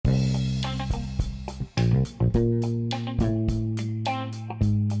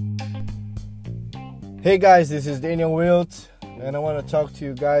Hey guys, this is Daniel Wilt, and I want to talk to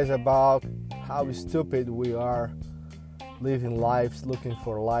you guys about how stupid we are living lives looking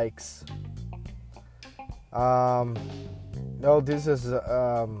for likes. No, this is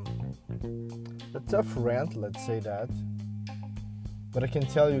a tough rant, let's say that. But I can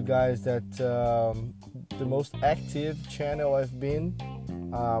tell you guys that the most active channel I've been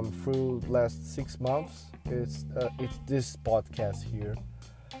through the last 6 months is it's this podcast here.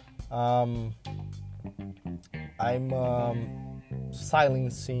 I'm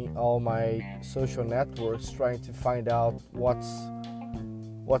silencing all my social networks, trying to find out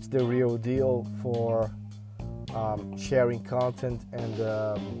what's the real deal for sharing content and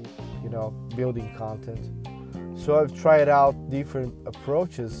building content. So I've tried out different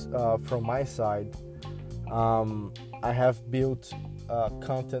approaches from my side. I have built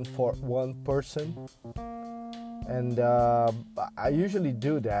content for one person, and I usually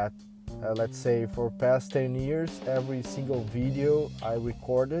do that. Let's say for past 10 years, every single video I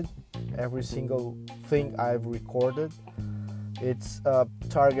recorded, every single thing I've recorded, it's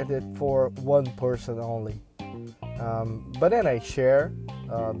targeted for one person only. But then I share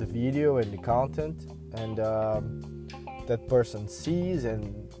the video and the content, and that person sees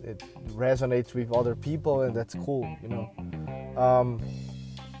and it resonates with other people, and that's cool,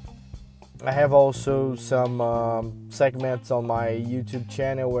 I have also some segments on my YouTube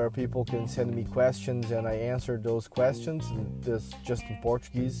channel where people can send me questions and I answer those questions. This just in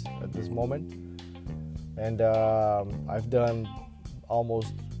Portuguese at this moment, and I've done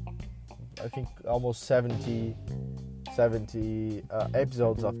almost 70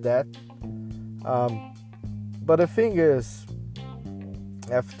 episodes of that. But the thing is,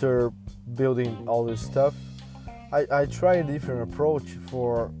 after building all this stuff, I try a different approach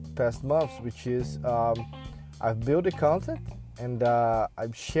for past months, which is I've built the content and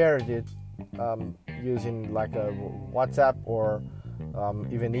I've shared it using like a WhatsApp or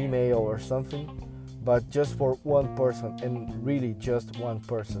even email or something, but just for one person, and really just one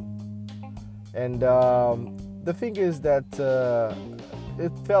person. And the thing is that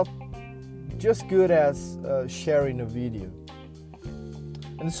it felt just good as sharing a video.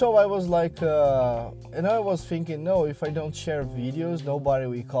 And so I was like, and I was thinking, no, if I don't share videos, nobody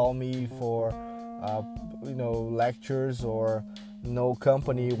will call me for, lectures, or no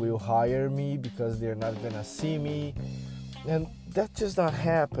company will hire me because they're not gonna see me, and that just not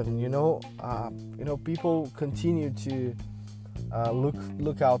happen. People continue to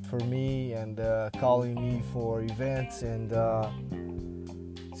look out for me and calling me for events, and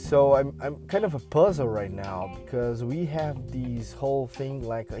so I'm kind of a puzzle right now, because we have this whole thing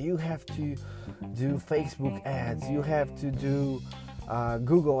like you have to do Facebook ads, you have to do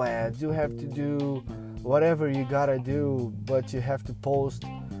Google ads, you have to do whatever you gotta do, but you have to post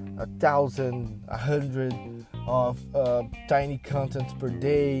 1,000, 100 of tiny contents per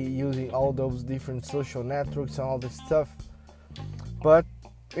day using all those different social networks and all this stuff. But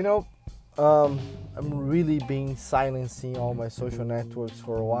I'm really been silencing all my social networks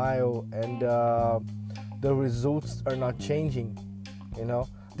for a while, and the results are not changing.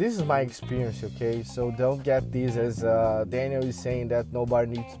 This is my experience, okay? So don't get this as Daniel is saying that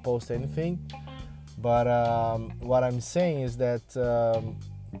nobody needs to post anything. But what I'm saying is that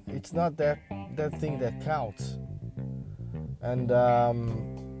it's not that thing that counts. And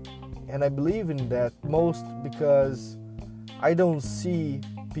I believe in that most because I don't see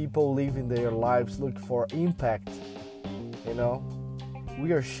people living their lives look for impact.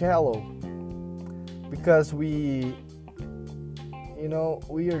 We are shallow because we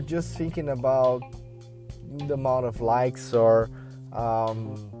are just thinking about the amount of likes, or how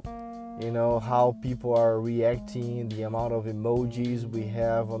people are reacting, the amount of emojis we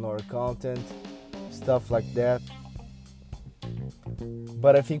have on our content, stuff like that.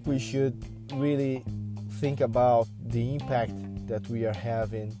 But I think we should really think about the impact that we are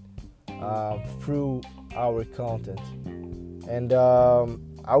having through our content. And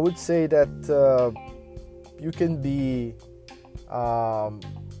I would say that you can be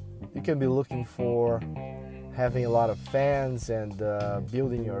looking for having a lot of fans and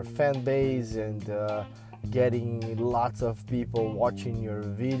building your fan base and getting lots of people watching your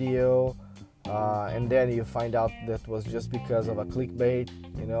video, and then you find out that was just because of a clickbait.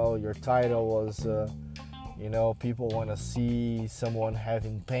 Your title was people want to see someone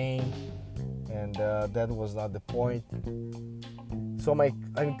having pain, and that was not the point. So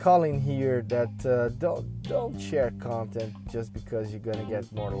I'm calling here that don't share content just because you're gonna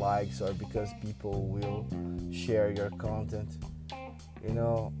get more likes or because people will share your content.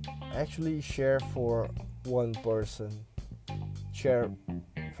 actually share for one person, share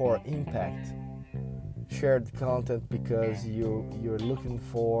for impact, share the content because you're looking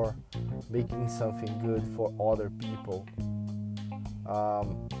for making something good for other people,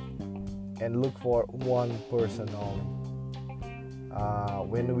 and look for one person only.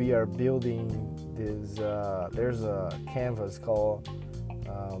 When we are building this, there's a canvas called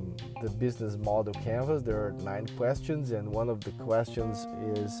the business model canvas. There are 9 questions, and one of the questions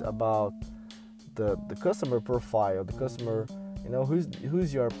is about the customer profile, the customer,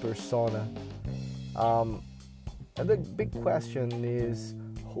 who's your persona. And the big question is,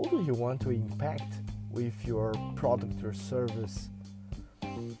 who do you want to impact with your product or service?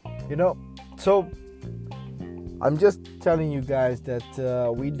 So I'm just telling you guys that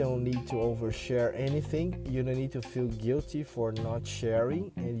we don't need to overshare anything. You don't need to feel guilty for not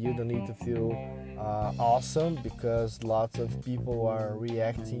sharing, and you don't need to feel awesome because lots of people are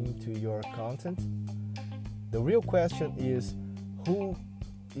reacting to your content. The real question is, who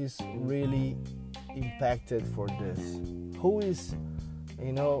is really impacted for this? Who is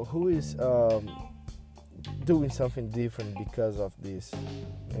doing something different because of this?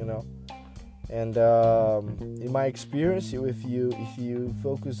 And in my experience, if you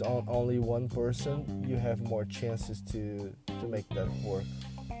focus on only one person, you have more chances to make that work.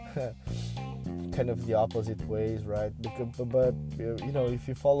 Kind of the opposite ways, right? But if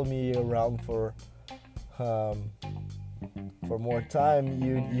you follow me around for more time,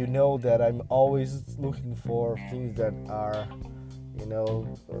 you know that I'm always looking for things that are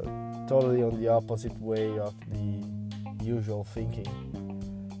totally on the opposite way of the usual thinking.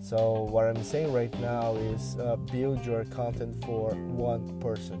 So what I'm saying right now is build your content for one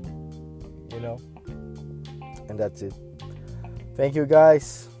person, and that's it. Thank you,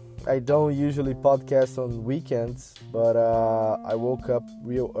 guys. I don't usually podcast on weekends, but I woke up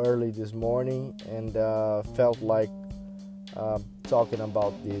real early this morning and felt like talking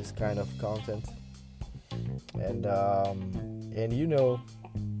about this kind of content. And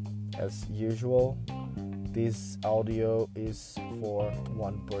as usual, this audio is for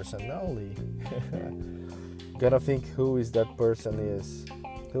one person only. Gonna think who that person is.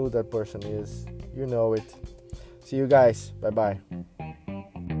 You know it. See you guys. Bye bye.